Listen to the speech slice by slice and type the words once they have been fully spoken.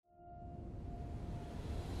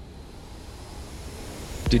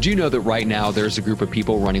Did you know that right now there's a group of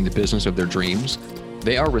people running the business of their dreams?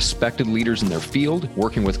 They are respected leaders in their field,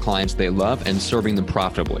 working with clients they love and serving them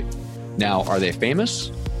profitably. Now, are they famous?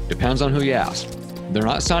 Depends on who you ask. They're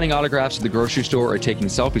not signing autographs at the grocery store or taking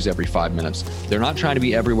selfies every 5 minutes. They're not trying to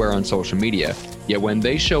be everywhere on social media. Yet when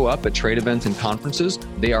they show up at trade events and conferences,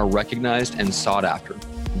 they are recognized and sought after.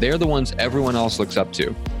 They're the ones everyone else looks up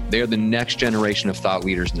to. They are the next generation of thought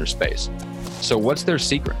leaders in their space. So what's their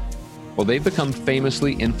secret? Well, they've become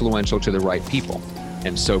famously influential to the right people,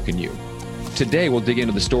 and so can you. Today, we'll dig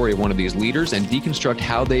into the story of one of these leaders and deconstruct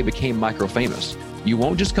how they became micro-famous. You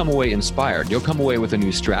won't just come away inspired, you'll come away with a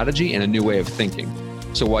new strategy and a new way of thinking.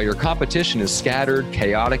 So while your competition is scattered,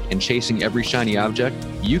 chaotic, and chasing every shiny object,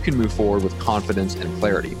 you can move forward with confidence and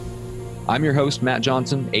clarity. I'm your host, Matt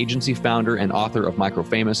Johnson, agency founder and author of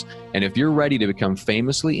Micro-Famous, and if you're ready to become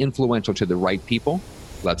famously influential to the right people,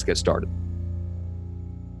 let's get started.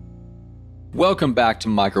 Welcome back to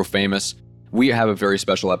Micro-Famous. We have a very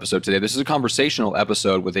special episode today. This is a conversational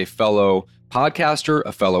episode with a fellow podcaster,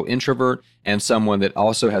 a fellow introvert, and someone that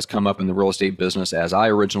also has come up in the real estate business as I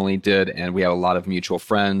originally did. And we have a lot of mutual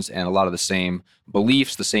friends and a lot of the same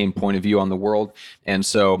beliefs, the same point of view on the world. And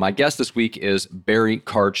so my guest this week is Barry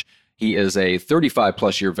Karch. He is a 35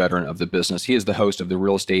 plus year veteran of the business. He is the host of the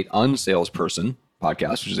Real Estate Unsalesperson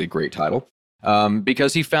podcast, which is a great title,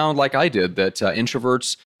 because he found, like I did, that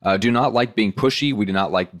introverts do not like being pushy. We do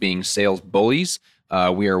not like being sales bullies.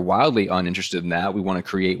 We are wildly uninterested in that. We want to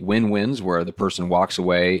create win-wins where the person walks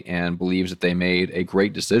away and believes that they made a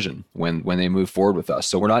great decision when they move forward with us.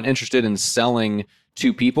 So we're not interested in selling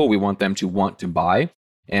to people. We want them to want to buy.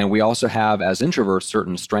 And we also have, as introverts,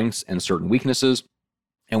 certain strengths and certain weaknesses.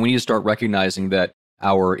 And we need to start recognizing that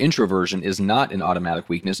our introversion is not an automatic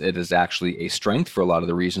weakness. It is actually a strength for a lot of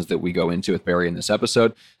the reasons that we go into with Barry in this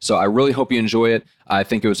episode. So I really hope you enjoy it. I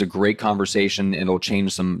think it was a great conversation, and it'll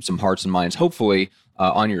change some hearts and minds, hopefully,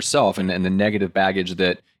 on yourself and the negative baggage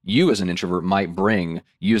that you as an introvert might bring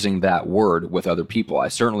using that word with other people. I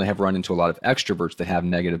certainly have run into a lot of extroverts that have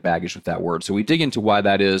negative baggage with that word. So we dig into why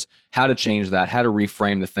that is, how to change that, how to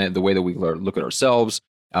reframe the way that we look at ourselves,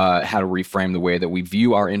 how to reframe the way that we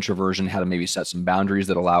view our introversion, how to maybe set some boundaries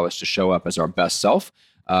that allow us to show up as our best self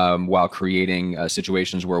while creating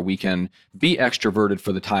situations where we can be extroverted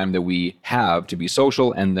for the time that we have to be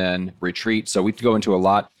social and then retreat. So we go into a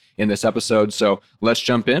lot in this episode. So let's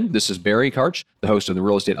jump in. This is Barry Karch, the host of the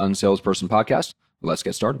Real Estate Unsalesperson podcast. Let's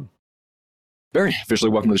get started. Barry,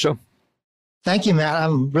 officially welcome to the show. Thank you, Matt.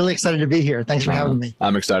 I'm really excited to be here. Thanks for having me.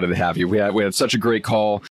 I'm excited to have you. We had such a great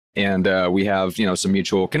call. And we have, some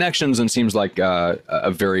mutual connections, and seems like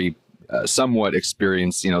a very somewhat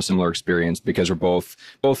experienced, similar experience, because we're both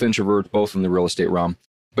introverts, both in the real estate realm.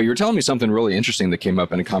 But you were telling me something really interesting that came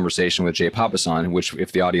up in a conversation with Jay Papasan, which,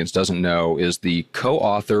 if the audience doesn't know, is the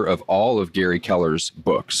co-author of all of Gary Keller's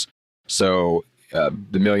books. So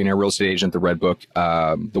The Millionaire Real Estate Agent, the Red Book,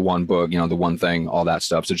 the One Book, the One Thing, all that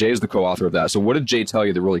stuff. So Jay is the co-author of that. So what did Jay tell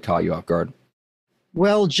you that really caught you off guard?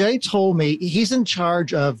 Well, Jay told me he's in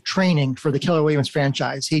charge of training for the Keller Williams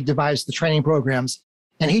franchise. He devised the training programs.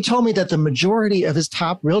 And he told me that the majority of his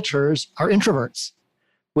top realtors are introverts,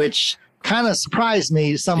 which kind of surprised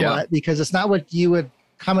me somewhat because it's not what you would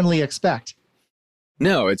commonly expect.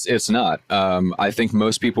 No, it's not. I think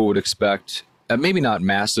most people would expect maybe not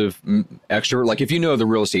massive extrovert. Like if you know the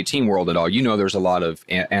real estate team world at all, there's a lot of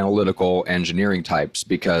analytical engineering types,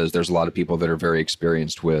 because there's a lot of people that are very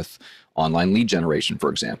experienced with online lead generation, for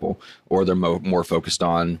example, or they're more focused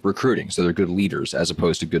on recruiting. So they're good leaders as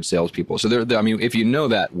opposed to good salespeople. So if you know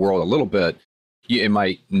that world a little bit, it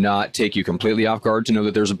might not take you completely off guard to know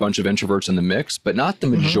that there's a bunch of introverts in the mix, but not the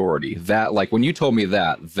majority. That, like when you told me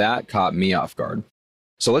that caught me off guard.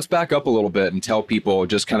 So let's back up a little bit and tell people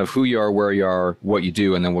just kind of who you are, where you are, what you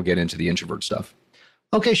do, and then we'll get into the introvert stuff.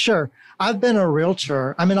 Okay, sure. I've been a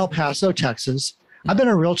realtor. I'm in El Paso, Texas. I've been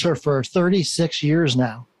a realtor for 36 years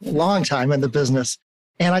now, a long time in the business.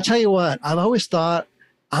 And I tell you what, I've always thought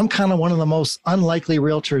I'm kind of one of the most unlikely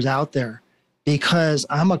realtors out there, because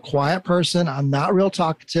I'm a quiet person. I'm not real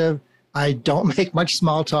talkative. I don't make much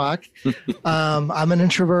small talk. I'm an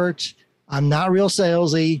introvert. I'm not real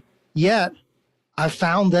salesy, yet I've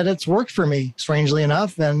found that it's worked for me, strangely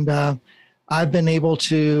enough. And I've been able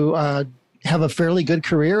to have a fairly good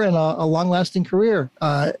career and a long-lasting career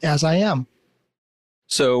as I am.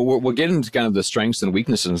 So we'll get into kind of the strengths and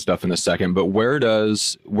weaknesses and stuff in a second, but where do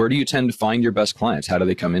you tend to find your best clients? How do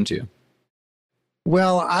they come into you?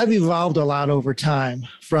 Well, I've evolved a lot over time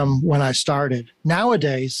from when I started.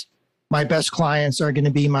 Nowadays, my best clients are going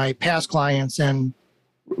to be my past clients and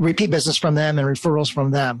repeat business from them and referrals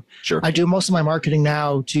from them. Sure. I do most of my marketing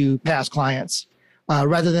now to past clients.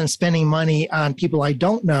 Rather than spending money on people I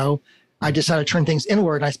don't know, I decided to turn things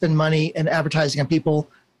inward. And I spend money in advertising on people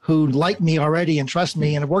who like me already and trust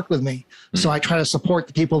me and have worked with me. So I try to support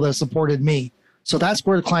the people that have supported me. So that's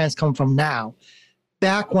where the clients come from now.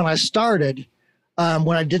 Back when I started,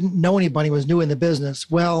 when I didn't know anybody, was new in the business,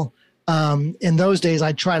 in those days,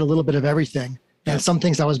 I tried a little bit of everything. And some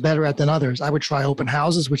things I was better at than others. I would try open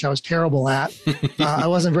houses, which I was terrible at. I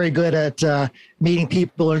wasn't very good at meeting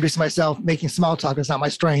people, introducing myself, making small talk. It's not my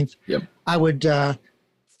strength. Yep. I would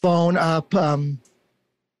phone up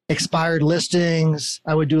expired listings.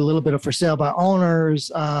 I would do a little bit of for sale by owners,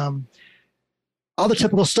 all the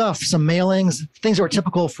typical stuff, some mailings, things that were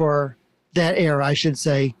typical for that era, I should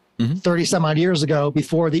say, 30 some odd years ago,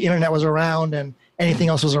 before the internet was around and anything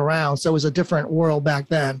else was around. So it was a different world back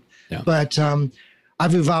then. Yeah. But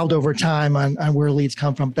I've evolved over time on where leads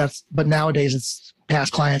come from. But nowadays it's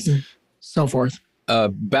past clients and so forth.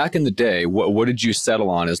 Back in the day, what did you settle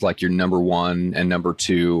on as like your number one and number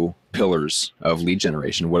two pillars of lead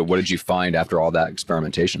generation? What did you find after all that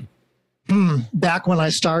experimentation? Back when I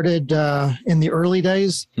started in the early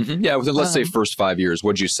days? Yeah, within, let's say, first 5 years,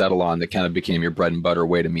 what did you settle on that kind of became your bread and butter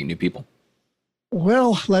way to meet new people?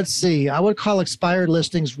 Well, let's see. I would call expired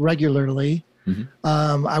listings regularly.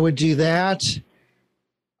 I would do that.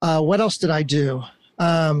 What else did I do?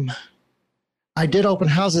 I did open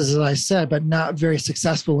houses, as I said, but not very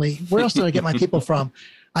successfully. Where else did I get my people from?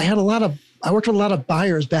 I worked with a lot of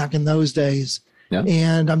buyers back in those days. Yeah.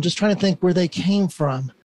 And I'm just trying to think where they came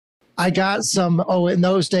from. I got some, in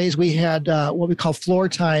those days we had what we call floor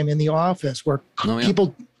time in the office where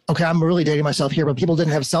people, okay, I'm really dating myself here, but people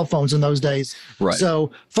didn't have cell phones in those days. Right.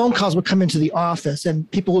 So phone calls would come into the office and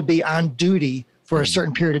people would be on duty for a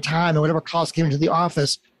certain period of time, and whatever calls came into the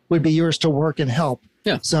office would be yours to work and help.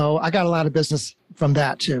 Yeah. So I got a lot of business from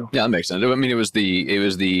that too. Yeah, that makes sense. I mean, it was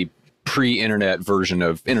the pre-internet version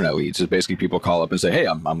of internet leads. It's basically people call up and say, "Hey,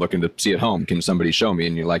 I'm looking to see at home. Can somebody show me?"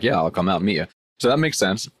 And you're like, "Yeah, I'll come out and meet you." So that makes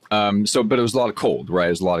sense. But it was a lot of cold, right? It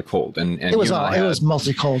was a lot of cold, and it was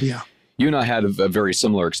mostly cold. Yeah. You and I had a very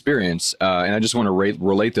similar experience, and I just want to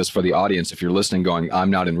relate this for the audience. If you're listening going, I'm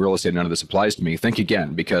not in real estate, none of this applies to me, think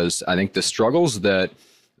again, because I think the struggles that,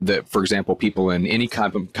 for example, people in any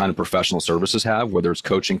kind of professional services have, whether it's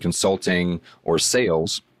coaching, consulting, or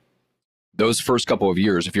sales, those first couple of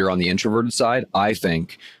years, if you're on the introverted side, I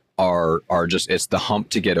think are just, it's the hump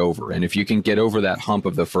to get over. And if you can get over that hump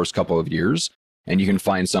of the first couple of years, and you can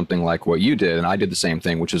find something like what you did, and I did the same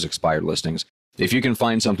thing, which is expired listings. If you can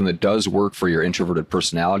find something that does work for your introverted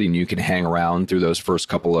personality and you can hang around through those first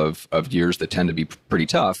couple of years that tend to be pretty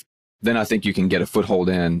tough, then I think you can get a foothold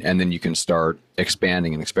in, and then you can start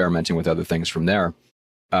expanding and experimenting with other things from there.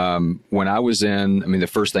 When I was the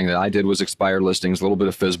first thing that I did was expired listings, a little bit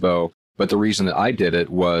of FSBO, but the reason that I did it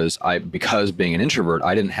was because being an introvert,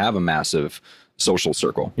 I didn't have a massive social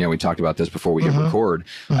circle. We talked about this before we hit record.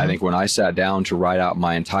 I think when I sat down to write out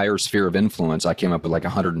my entire sphere of influence, I came up with like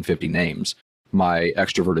 150 names. My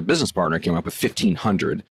extroverted business partner came up with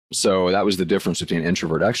 1,500. So that was the difference between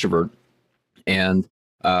introvert, extrovert. And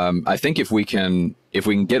I think if we can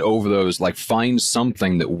get over those, like find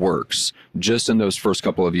something that works just in those first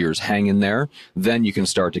couple of years, hang in there, then you can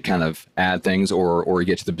start to kind of add things or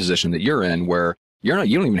get to the position that you're in where you don't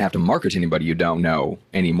even have to market to anybody you don't know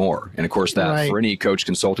anymore. And of course, that for any coach,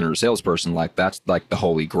 consultant, or salesperson, that's like the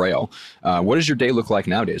holy grail. What does your day look like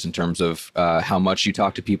nowadays in terms of how much you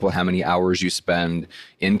talk to people, how many hours you spend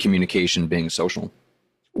in communication, being social?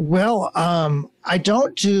 Well, I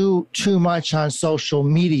don't do too much on social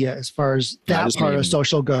media as far as that part of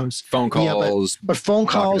social goes. Phone calls, but phone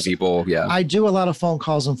calls, people, I do a lot of phone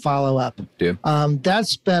calls and follow up.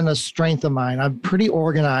 That's been a strength of mine. I'm pretty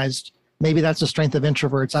organized. Maybe that's a strength of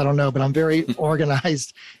introverts. I don't know, but I'm very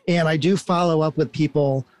organized, and I do follow up with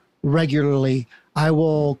people regularly. I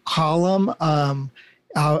will call them.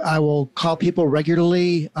 I will call people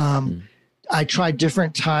regularly. I try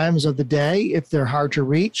different times of the day if they're hard to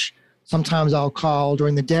reach. Sometimes I'll call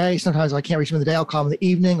during the day. Sometimes I can't reach them in the day. I'll call them in the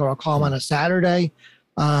evening, or I'll call them on a Saturday.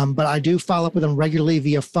 But I do follow up with them regularly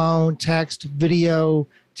via phone, text, video,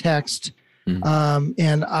 text.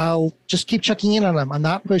 And I'll just keep checking in on them. I'm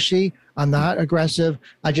not pushy. I'm not aggressive.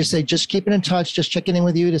 I just say, just keeping in touch, just checking in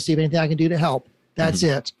with you to see if anything I can do to help. That's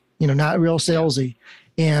it. Not real salesy.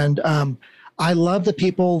 And I love the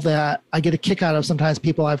people that I get a kick out of. Sometimes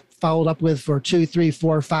people I've followed up with for 2, 3,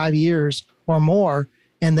 4, 5 years or more,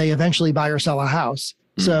 and they eventually buy or sell a house.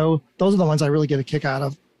 So those are the ones I really get a kick out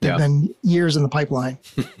of. They've been years in the pipeline.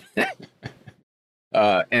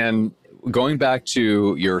 And going back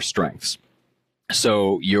to your strengths.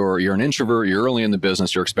 So you're an introvert, you're early in the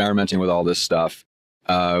business, you're experimenting with all this stuff.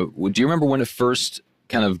 Do you remember when it first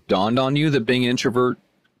kind of dawned on you that being an introvert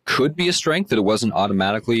could be a strength, that it wasn't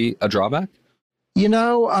automatically a drawback?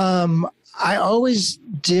 I always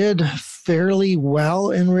did fairly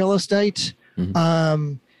well in real estate.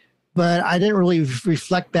 Mm-hmm. But I didn't really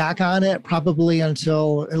reflect back on it probably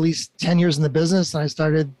until at least 10 years in the business. And I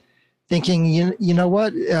started thinking, you know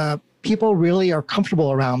what? People really are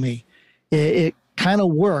comfortable around me. It kind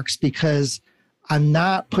of works because I'm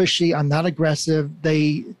not pushy. I'm not aggressive.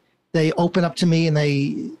 They open up to me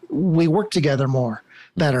and we work together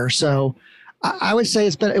better. So I would say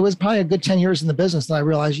it was probably a good 10 years in the business. And I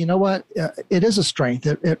realized, you know what? It is a strength.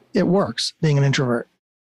 It works being an introvert.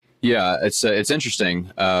 Yeah, it's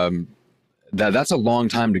interesting. That's a long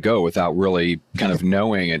time to go without really kind of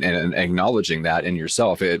knowing and acknowledging that in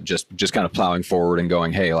yourself. It just kind of plowing forward and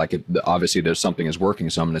going, hey, obviously there's something is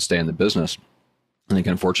working, so I'm going to stay in the business. I think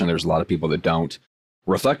unfortunately there's a lot of people that don't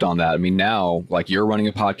reflect on that. I mean, now, like, you're running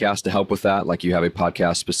a podcast to help with that. Like, you have a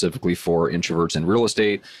podcast specifically for introverts in real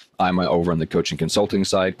estate. I'm over on the coaching consulting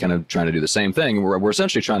side, kind of trying to do the same thing. We're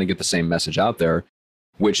essentially trying to get the same message out there,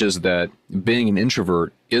 which is that being an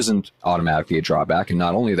introvert isn't automatically a drawback. And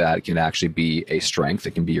not only that, it can actually be a strength.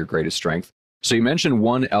 It can be your greatest strength. So you mentioned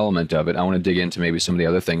one element of it. I want to dig into maybe some of the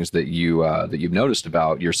other things that you've noticed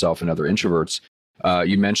about yourself and other introverts.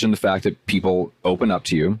 You mentioned the fact that people open up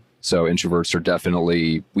to you. So introverts are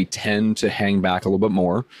definitely, we tend to hang back a little bit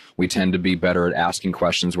more. We tend to be better at asking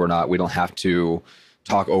questions. We don't have to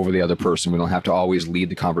talk over the other person. We don't have to always lead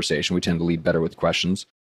the conversation. We tend to lead better with questions.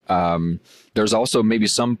 There's also maybe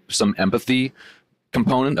some empathy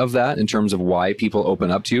component of that in terms of why people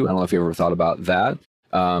open up to you. I don't know if you ever thought about that.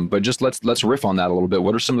 But just let's riff on that a little bit.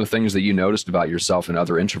 What are some of the things that you noticed about yourself and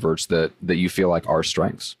other introverts that you feel like are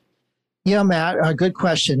strengths? Yeah, Matt, good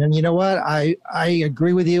question. And you know what? I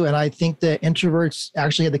agree with you. And I think that introverts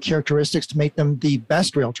actually have the characteristics to make them the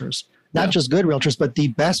best realtors, not just good realtors, but the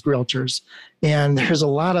best realtors. And there's a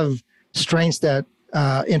lot of strengths that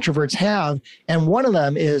introverts have. And one of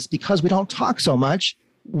them is because we don't talk so much,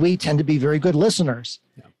 we tend to be very good listeners.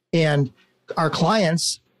 Yeah. And our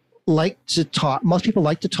clients like to talk. Most people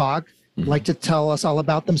like to talk, like to tell us all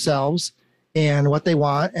about themselves and what they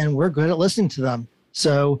want. And we're good at listening to them.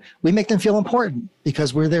 So we make them feel important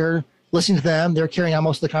because we're there listening to them. They're carrying on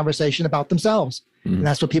most of the conversation about themselves. And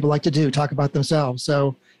that's what people like to do, talk about themselves.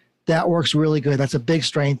 So that works really good. That's a big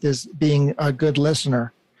strength, is being a good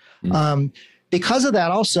listener. Because of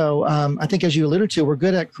that also, I think as you alluded to, we're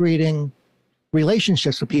good at creating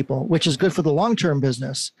relationships with people, which is good for the long-term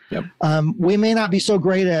business. Yep. We may not be so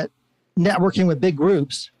great at networking with big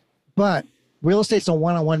groups, but real estate's a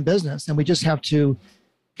one-on-one business, and we just have to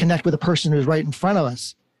connect with a person who's right in front of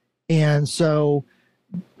us. And so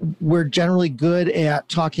we're generally good at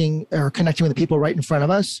talking or connecting with the people right in front of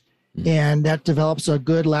us. And that develops a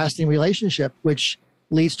good lasting relationship, which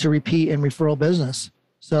leads to repeat and referral business.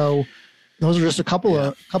 So those are just a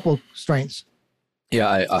couple strengths. Yeah,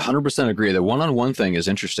 I 100% agree. The one-on-one thing is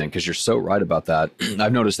interesting because you're so right about that.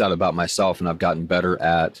 I've noticed that about myself, and I've gotten better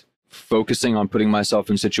at focusing on putting myself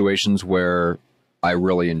in situations where I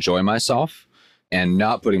really enjoy myself, and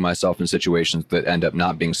not putting myself in situations that end up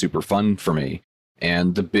not being super fun for me.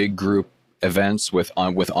 And the big group events with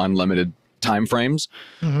unlimited time frames,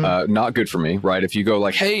 not good for me, right? If you go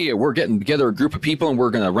like, hey, we're getting together a group of people and we're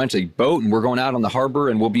going to rent a boat and we're going out on the harbor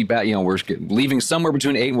and we'll be back, we're leaving somewhere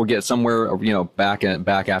between 8 and we'll get somewhere, back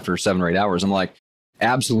after 7 or 8 hours. I'm like,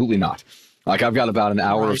 absolutely not. Like, I've got about an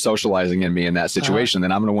hour of socializing in me in that situation,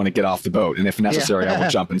 then I'm going to want to get off the boat. And if necessary, I will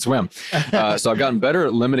jump and swim. So I've gotten better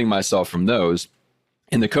at limiting myself from those.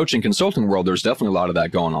 In the coaching consulting world, there's definitely a lot of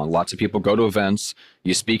that going on. Lots of people go to events,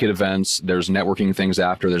 you speak at events, there's networking things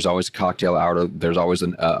after, there's always a cocktail hour, there's always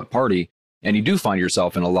a party. And you do find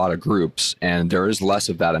yourself in a lot of groups, and there is less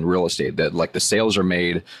of that in real estate, that like the sales are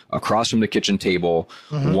made across from the kitchen table,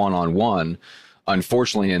 one-on-one.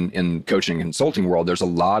 Unfortunately, in coaching and consulting world, there's a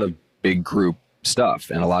lot of big group stuff,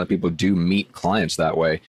 and a lot of people do meet clients that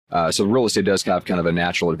way. So real estate does have kind of a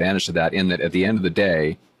natural advantage to that, in that at the end of the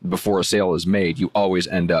day, before a sale is made, you always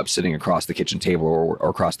end up sitting across the kitchen table or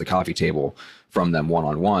across the coffee table from them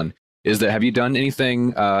one-on-one. Have you done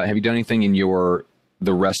anything in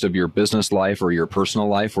the rest of your business life or your personal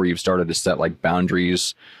life where you've started to set like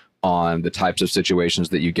boundaries on the types of situations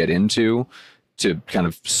that you get into to kind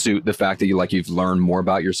of suit the fact that you've learned more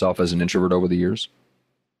about yourself as an introvert over the years?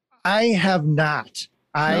 I have not.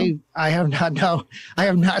 I have not. No, I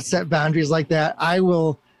have not set boundaries like that. I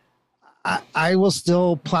will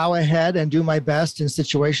still plow ahead and do my best in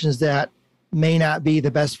situations that may not be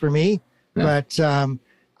the best for me, but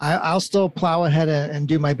I'll still plow ahead and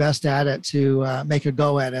do my best at it to make a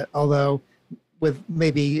go at it. Although with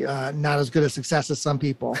maybe not as good a success as some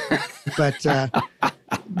people. But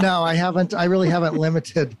no, I haven't. I really haven't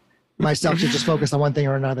limited myself to just focus on one thing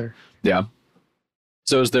or another. Yeah.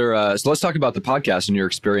 So is there, so let's talk about the podcast and your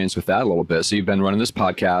experience with that a little bit. So you've been running this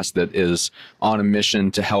podcast that is on a mission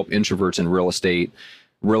to help introverts in real estate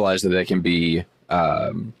realize that they can be,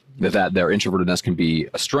 that their introvertedness can be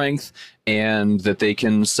a strength and that they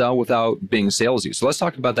can sell without being salesy. So let's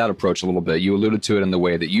talk about that approach a little bit. You alluded to it in the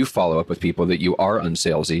way that you follow up with people, that you are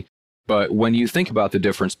unsalesy. But when you think about the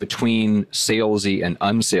difference between salesy and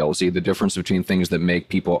unsalesy, the difference between things that make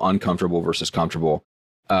people uncomfortable versus comfortable,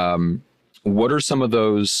 what are some of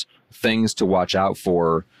those things to watch out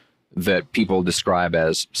for that people describe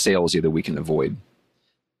as salesy that we can avoid?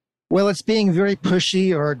 Well, it's being very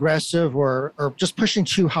pushy or aggressive or just pushing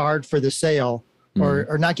too hard for the sale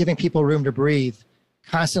or not giving people room to breathe,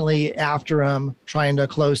 constantly after them, trying to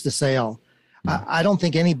close the sale. I don't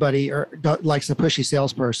think anybody likes a pushy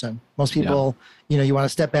salesperson. Most people, you want to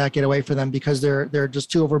step back, get away from them because they're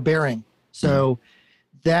just too overbearing. So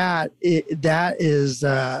that is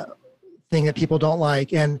thing that people don't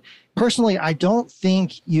like. And personally, I don't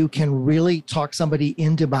think you can really talk somebody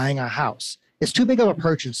into buying a house. It's too big of a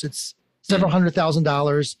purchase. It's several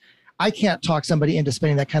 $100,000. I can't talk somebody into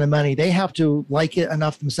spending that kind of money. They have to like it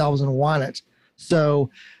enough themselves and want it. So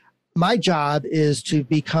my job is to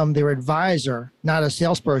become their advisor, not a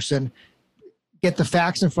salesperson, get the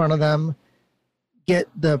facts in front of them, get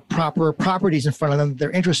the proper properties in front of them that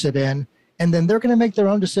they're interested in, and then they're going to make their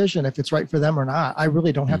own decision if it's right for them or not. I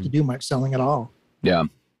really don't have to do much selling at all. Yeah.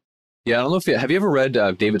 Yeah. I don't know if have you ever read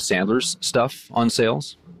David Sandler's stuff on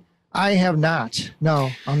sales? I have not. No,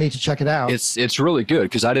 I'll need to check it out. It's really good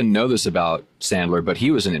because I didn't know this about Sandler, but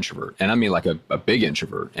he was an introvert, and I mean like a big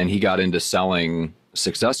introvert, and he got into selling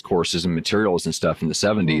success courses and materials and stuff in the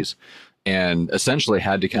 70s and essentially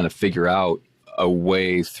had to kind of figure out a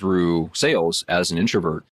way through sales as an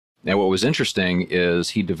introvert. Now, what was interesting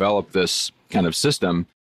is he developed this kind of system,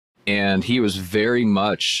 and he was very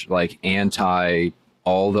much like anti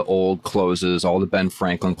all the old closes, all the Ben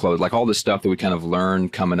Franklin close, like all the stuff that we kind of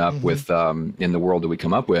learned coming up with in the world that we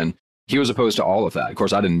come up with. He was opposed to all of that. Of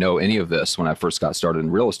course, I didn't know any of this when I first got started in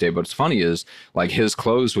real estate, but what's funny is like his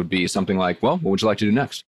close would be something like, well, what would you like to do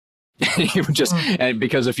next? He would just, and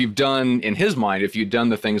because if you've done, in his mind, if you've done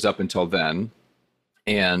the things up until then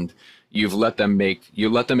and you've let them make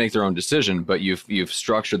their own decision, but you've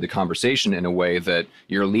structured the conversation in a way that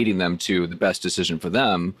you're leading them to the best decision for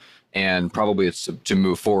them, and probably it's to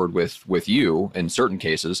move forward with you in certain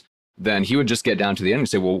cases, then he would just get down to the end and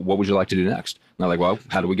say, well, what would you like to do next? And they're like, well,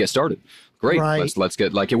 how do we get started? Great. Right. Let's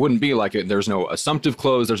get, like, it wouldn't be like there's no assumptive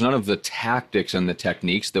close. There's none of the tactics and the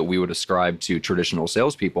techniques that we would ascribe to traditional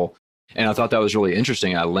salespeople. And I thought that was really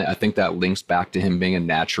interesting. I think that links back to him being a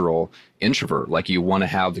natural introvert. Like, you want to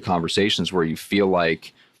have the conversations where you feel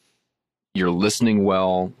like you're listening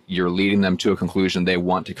well, you're leading them to a conclusion they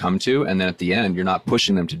want to come to. And then at the end, you're not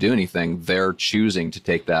pushing them to do anything. They're choosing to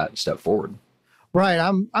take that step forward. Right.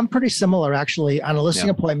 I'm pretty similar, actually. On a listing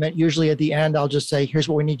appointment, usually at the end, I'll just say, here's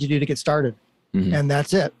what we need to do to get started. And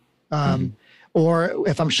that's it. Or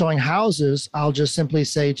if I'm showing houses, I'll just simply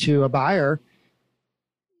say to a buyer,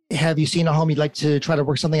 have you seen a home you'd like to try to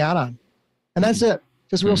work something out on? And that's it.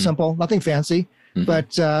 Just real simple, nothing fancy,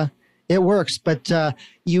 but it works. But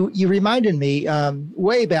you reminded me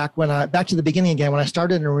way back back to the beginning again, when I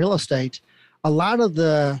started in real estate, a lot of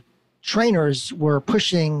the trainers were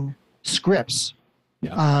pushing scripts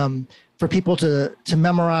for people to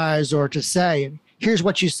memorize or to say, here's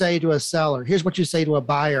what you say to a seller. Here's what you say to a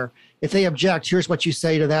buyer. If they object, here's what you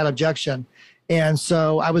say to that objection. And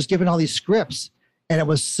so I was given all these scripts, and it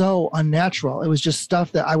was so unnatural. It was just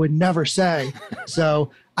stuff that I would never say. So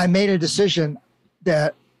I made a decision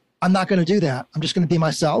that I'm not going to do that. I'm just going to be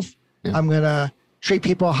myself. I'm going to treat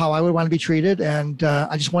people how I would want to be treated. And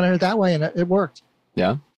I just wanted it that way, and it worked.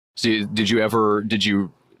 Yeah. So did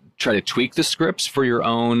you try to tweak the scripts for your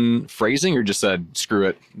own phrasing, or just said, screw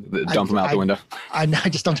it, dump them out the window? I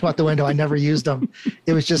just dumped them out the window. I never used them.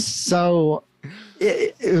 It was just so,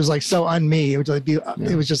 it was like so un-me.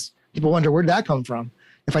 It was just, people wonder, where did that come from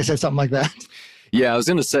if I said something like that? Yeah, I was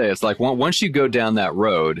going to say, it's like once you go down that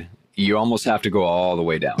road, you almost have to go all the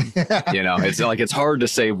way down. It's like, it's hard to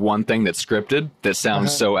say one thing that's scripted that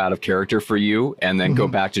sounds so out of character for you and then go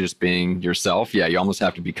back to just being yourself. Yeah, you almost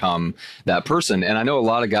have to become that person. And I know a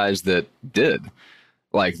lot of guys that did,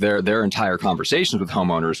 like their entire conversations with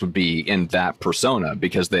homeowners would be in that persona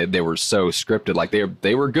because they were so scripted. Like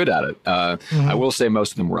they were good at it. I will say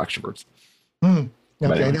most of them were extroverts.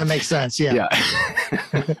 Okay, that makes sense. Yeah.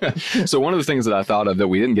 So one of the things that I thought of that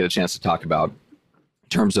we didn't get a chance to talk about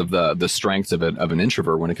terms of the strengths of an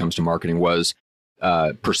introvert when it comes to marketing was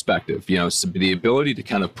perspective. So the ability to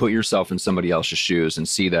kind of put yourself in somebody else's shoes and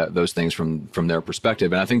see those things from their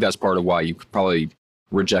perspective. And I think that's part of why you probably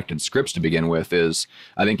rejected scripts to begin with. Is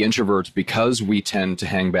I think introverts, because we tend to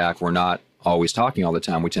hang back, we're not always talking all the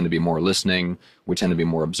time. We tend to be more listening. We tend to be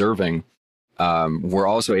more observing. We're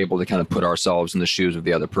also able to kind of put ourselves in the shoes of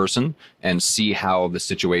the other person and see how the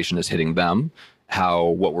situation is hitting them, how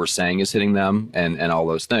what we're saying is hitting them, and all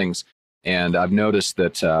those things. And I've noticed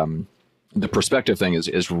that the perspective thing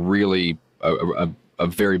is really a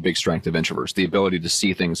very big strength of introverts, the ability to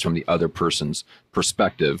see things from the other person's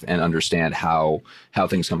perspective and understand how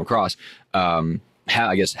things come across.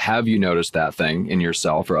 I guess, have you noticed that thing in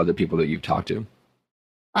yourself or other people that you've talked to?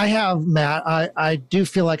 I have, Matt. I do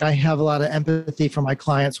feel like I have a lot of empathy for my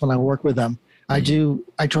clients when I work with them. Mm-hmm.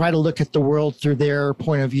 I try to look at the world through their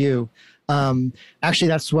point of view. Actually,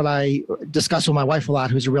 that's what I discuss with my wife a lot,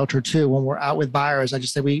 who's a realtor too. When we're out with buyers, I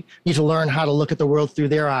just say we need to learn how to look at the world through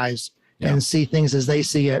their eyes and see things as they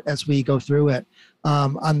see it as we go through it.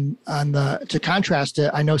 To contrast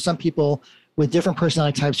it, I know some people with different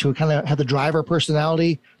personality types who kind of have the driver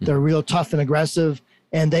personality. They're real tough and aggressive,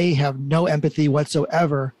 and they have no empathy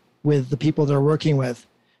whatsoever with the people they're working with.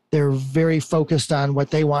 They're very focused on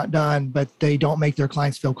what they want done, but they don't make their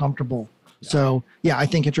clients feel comfortable. So, I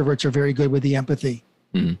think introverts are very good with the empathy.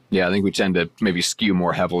 Mm-hmm. Yeah, I think we tend to maybe skew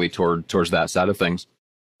more heavily towards that side of things.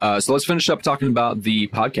 So let's finish up talking about the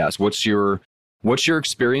podcast. What's your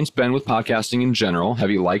experience been with podcasting in general? Have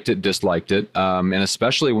you liked it, disliked it? And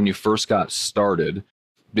especially when you first got started,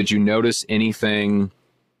 did you notice anything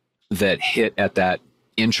that hit at that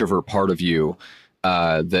introvert part of you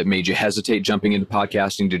that made you hesitate jumping into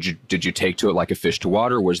podcasting? Did you take to it like a fish to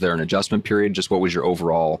water? Was there an adjustment period? Just what was your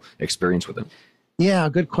overall experience with it? Yeah,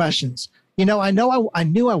 good questions. I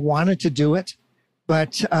knew I wanted to do it,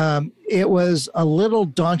 but it was a little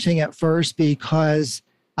daunting at first because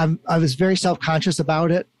I was very self-conscious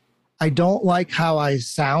about it. I don't like how I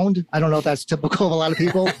sound. I don't know if that's typical of a lot of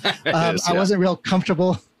people. I wasn't real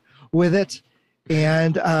comfortable with it.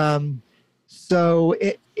 And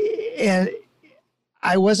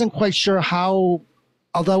I wasn't quite sure how,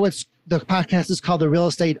 although the podcast is called The Real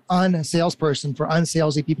Estate Unsalesperson for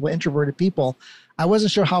unsalesy people, introverted people, I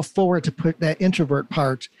wasn't sure how forward to put that introvert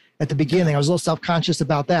part at the beginning. I was a little self-conscious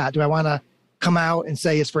about that. Do I want to come out and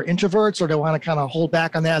say it's for introverts, or do I want to kind of hold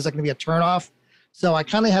back on that? Is that going to be a turnoff? So I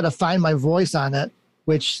kind of had to find my voice on it,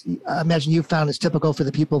 which I imagine you found is typical for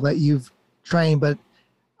the people that you've trained. But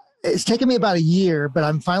it's taken me about a year, but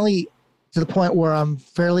I'm finally to the point where I'm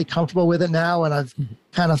fairly comfortable with it now, and I've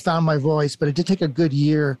kind of found my voice. But it did take a good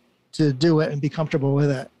year to do it and be comfortable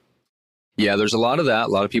with it. Yeah, there's a lot of that. A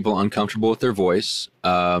lot of people uncomfortable with their voice.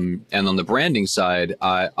 And on the branding side,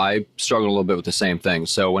 I struggled a little bit with the same thing.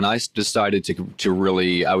 So when I decided to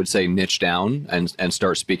really, I would say, niche down and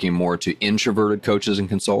start speaking more to introverted coaches and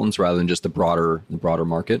consultants rather than just the broader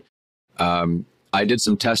market, I did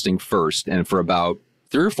some testing first. And for about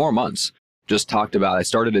 3 or 4 months, I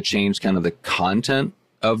started to change kind of the content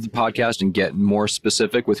of the podcast and get more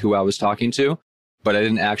specific with who I was talking to. But I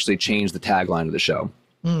didn't actually change the tagline of the show.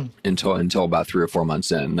 Until about 3 or 4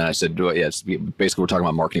 months in. And then I said, basically we're talking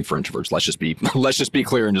about marketing for introverts. Let's just be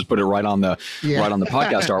clear and just put it right on the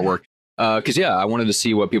podcast artwork. Because I wanted to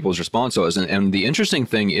see what people's response was. And the interesting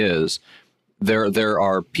thing is there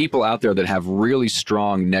are people out there that have really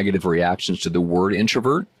strong negative reactions to the word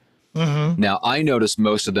introvert. Mm-hmm. Now, I noticed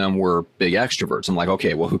most of them were big extroverts. I'm like,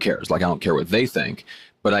 okay, well, who cares? Like, I don't care what they think,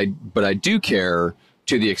 but I do care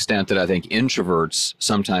to the extent that I think introverts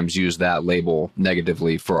sometimes use that label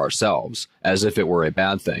negatively for ourselves as if it were a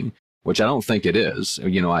bad thing, which I don't think it is.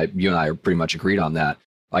 You and I are pretty much agreed on that.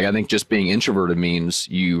 Like, I think just being introverted means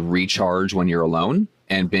you recharge when you're alone,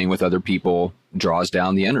 and being with other people draws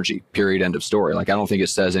down the energy, period, end of story. Like, I don't think it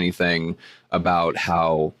says anything about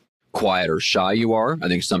how quiet or shy you are. I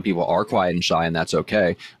think some people are quiet and shy, and that's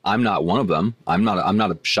okay. I'm not one of them. I'm not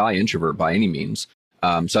a shy introvert by any means.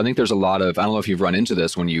 So I think there's a lot of, I don't know if you've run into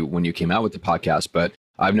this when you came out with the podcast, but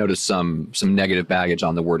I've noticed some negative baggage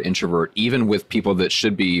on the word introvert, even with people that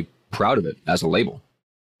should be proud of it as a label.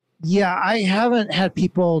 Yeah, I haven't had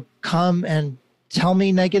people come and tell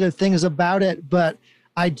me negative things about it, but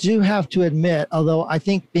I do have to admit, although I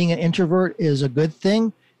think being an introvert is a good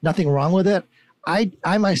thing, nothing wrong with it,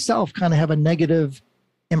 I myself kind of have a negative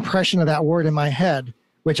impression of that word in my head,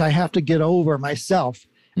 which I have to get over myself.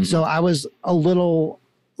 Mm-hmm. So I was a little,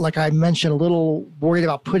 like I mentioned, a little worried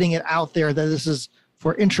about putting it out there that this is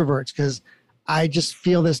for introverts, because I just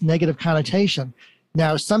feel this negative connotation.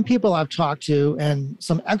 Now, some people I've talked to and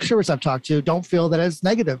some extroverts I've talked to don't feel that it's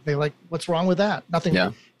negative. They're like, what's wrong with that? Nothing,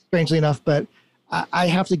 strangely enough, but I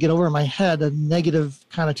have to get over in my head a negative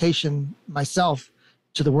connotation myself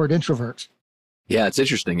to the word introvert. Yeah, it's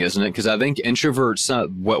interesting, isn't it? Because I think introverts,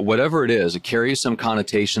 whatever it is, it carries some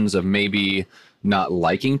connotations of maybe not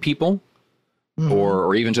liking people.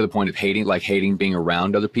 Or even to the point of hating being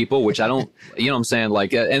around other people, which I don't, you know what I'm saying?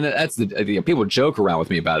 Like, and that's people joke around with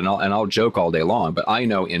me about it, and I'll joke all day long, but I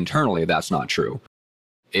know internally that's not true.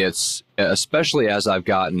 It's especially as I've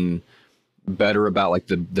gotten better about like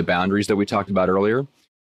the boundaries that we talked about earlier,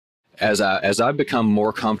 as I've become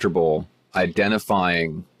more comfortable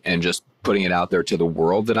identifying and just putting it out there to the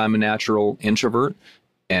world that I'm a natural introvert.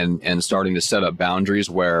 And starting to set up boundaries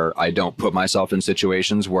where I don't put myself in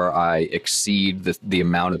situations where I exceed the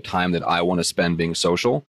amount of time that I want to spend being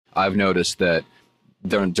social. I've noticed that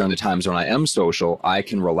during the times when I am social, I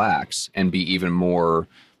can relax and be even more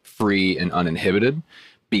free and uninhibited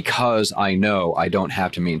because I know I don't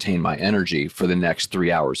have to maintain my energy for the next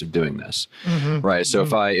 3 hours of doing this. Right. So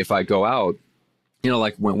if I go out, you know,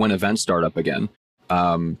 like when events start up again,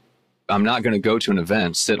 I'm not going to go to an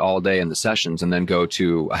event, sit all day in the sessions, and then go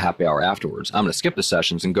to a happy hour afterwards. I'm going to skip the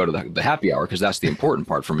sessions and go to the happy hour because that's the important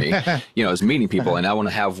part for me, you know, is meeting people. And I want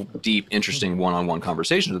to have deep, interesting one-on-one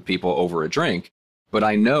conversations with people over a drink. But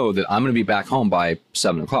I know that I'm going to be back home by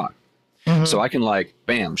 7 o'clock. So I can like,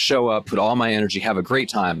 bam, show up, put all my energy, have a great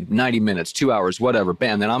time, 90 minutes, 2 hours, whatever,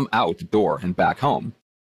 bam, then I'm out the door and back home.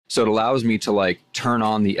 So it allows me to like turn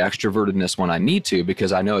on the extrovertedness when I need to,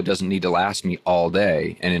 because I know it doesn't need to last me all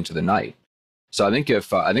day and into the night. So I think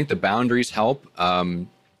I think the boundaries help,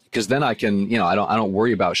 because then I can, you know, I don't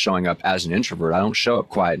worry about showing up as an introvert. I don't show up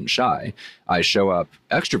quiet and shy. I show up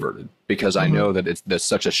extroverted because I know that that's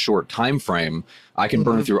such a short time frame. I can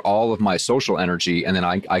burn through all of my social energy and then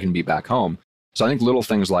I can be back home. So I think little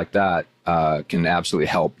things like that can absolutely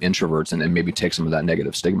help introverts and maybe take some of that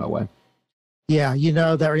negative stigma away. Yeah, you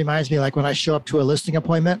know, that reminds me, like when I show up to a listing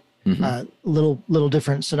appointment, little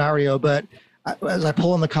different scenario, but as I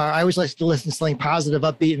pull in the car, I always like to listen to something positive,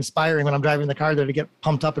 upbeat, inspiring when I'm driving the car there to get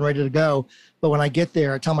pumped up and ready to go. But when I get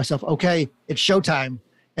there, I tell myself, okay, it's showtime.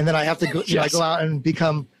 And then I have to go, I go out and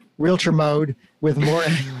become realtor mode with more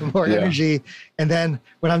energy. And then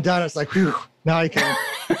when I'm done, it's like, whew, now I can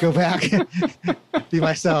go back and be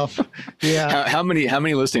myself. Yeah. How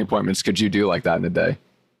many listing appointments could you do like that in a day?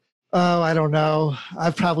 Oh, I don't know.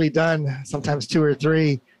 I've probably done sometimes 2 or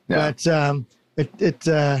 3, but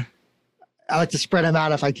I like to spread them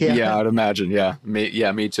out if I can. Yeah, I'd imagine. Yeah,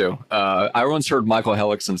 me too. I once heard Michael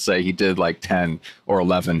Hellickson say he did like 10 or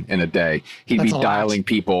 11 in a day. He'd be dialing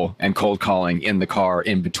people and cold calling in the car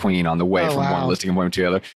in between on the way from one listing appointment to the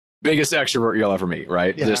other. Biggest extrovert you'll ever meet,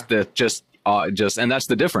 right? Yeah. Just, and that's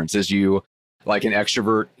the difference is you, like an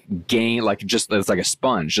extrovert gain, like just, it's like a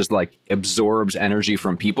sponge, just like absorbs energy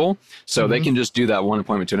from people. So they can just do that one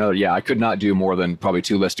appointment to another. Yeah, I could not do more than probably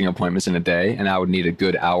 2 listing appointments in a day. And I would need a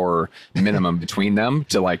good hour minimum between them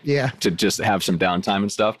to like, to just have some downtime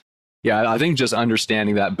and stuff. Yeah, I think just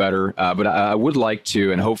understanding that better. But I would like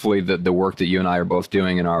to, and hopefully the work that you and I are both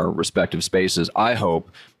doing in our respective spaces, I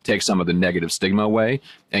hope takes some of the negative stigma away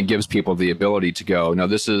and gives people the ability to go, no,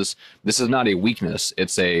 this is not a weakness.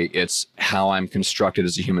 It's how I'm constructed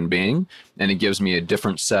as a human being. And it gives me a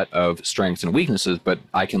different set of strengths and weaknesses, but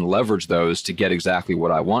I can leverage those to get exactly what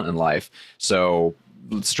I want in life. So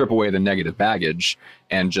let's strip away the negative baggage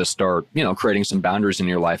and just start, creating some boundaries in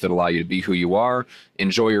your life that allow you to be who you are,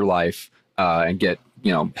 enjoy your life, and get,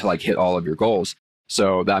 hit all of your goals.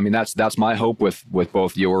 So that's my hope with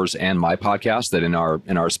both yours and my podcast, that in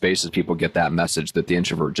our spaces, people get that message that the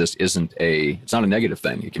introvert just it's not a negative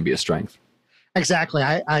thing. It can be a strength. Exactly.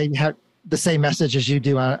 I have the same message as you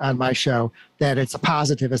do on my show, that it's a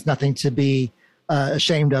positive. It's nothing to be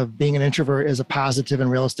ashamed of. Being an introvert is a positive in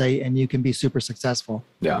real estate, and you can be super successful.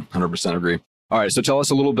 Yeah, 100% agree. All right. So tell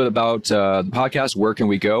us a little bit about the podcast. Where can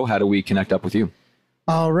we go? How do we connect up with you?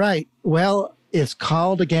 All right. Well, it's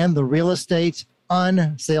called, again, The Real Estate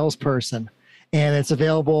Unsalesperson, and it's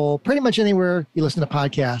available pretty much anywhere you listen to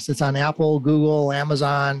podcasts. It's on Apple, Google,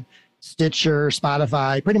 Amazon, Stitcher,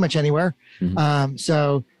 Spotify, pretty much anywhere.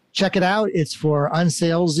 So check it out. It's for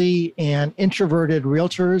unsalesy and introverted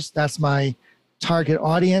realtors. That's my target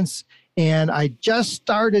audience. And I just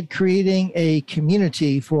started creating a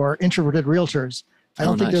community for introverted realtors. I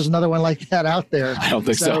don't think there's another one like that out there. I don't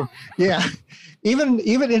think so. Yeah. Even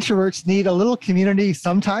introverts need a little community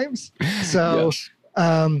sometimes. So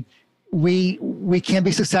we can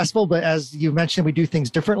be successful, but as you mentioned, we do things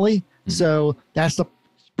differently. So that's the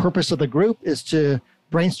purpose of the group, is to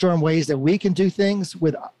brainstorm ways that we can do things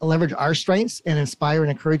with leverage our strengths and inspire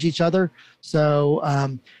and encourage each other. So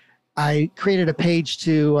I created a page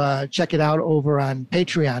to check it out over on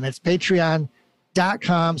Patreon. It's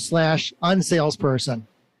patreon.com/unsalesperson.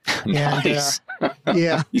 Nice. And,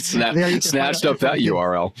 yeah. You snatched up that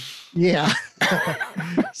URL. Yeah.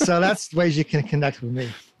 So that's ways you can connect with me.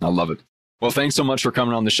 I love it. Well, thanks so much for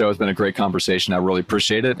coming on the show. It's been a great conversation. I really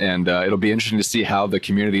appreciate it. And it'll be interesting to see how the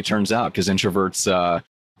community turns out, because introverts,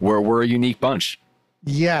 we're a unique bunch.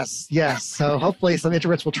 Yes. So hopefully some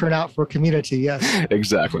introverts will turn out for community. Yes.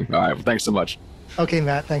 Exactly. All right. Well, thanks so much. Okay,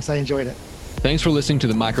 Matt. Thanks. I enjoyed it. Thanks for listening to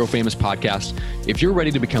the Micro Famous podcast. If you're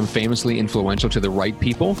ready to become famously influential to the right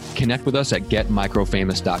people, connect with us at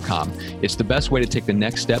getmicrofamous.com. It's the best way to take the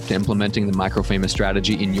next step to implementing the Micro Famous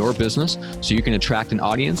strategy in your business so you can attract an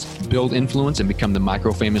audience, build influence, and become the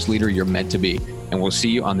Micro Famous leader you're meant to be. And we'll see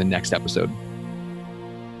you on the next episode.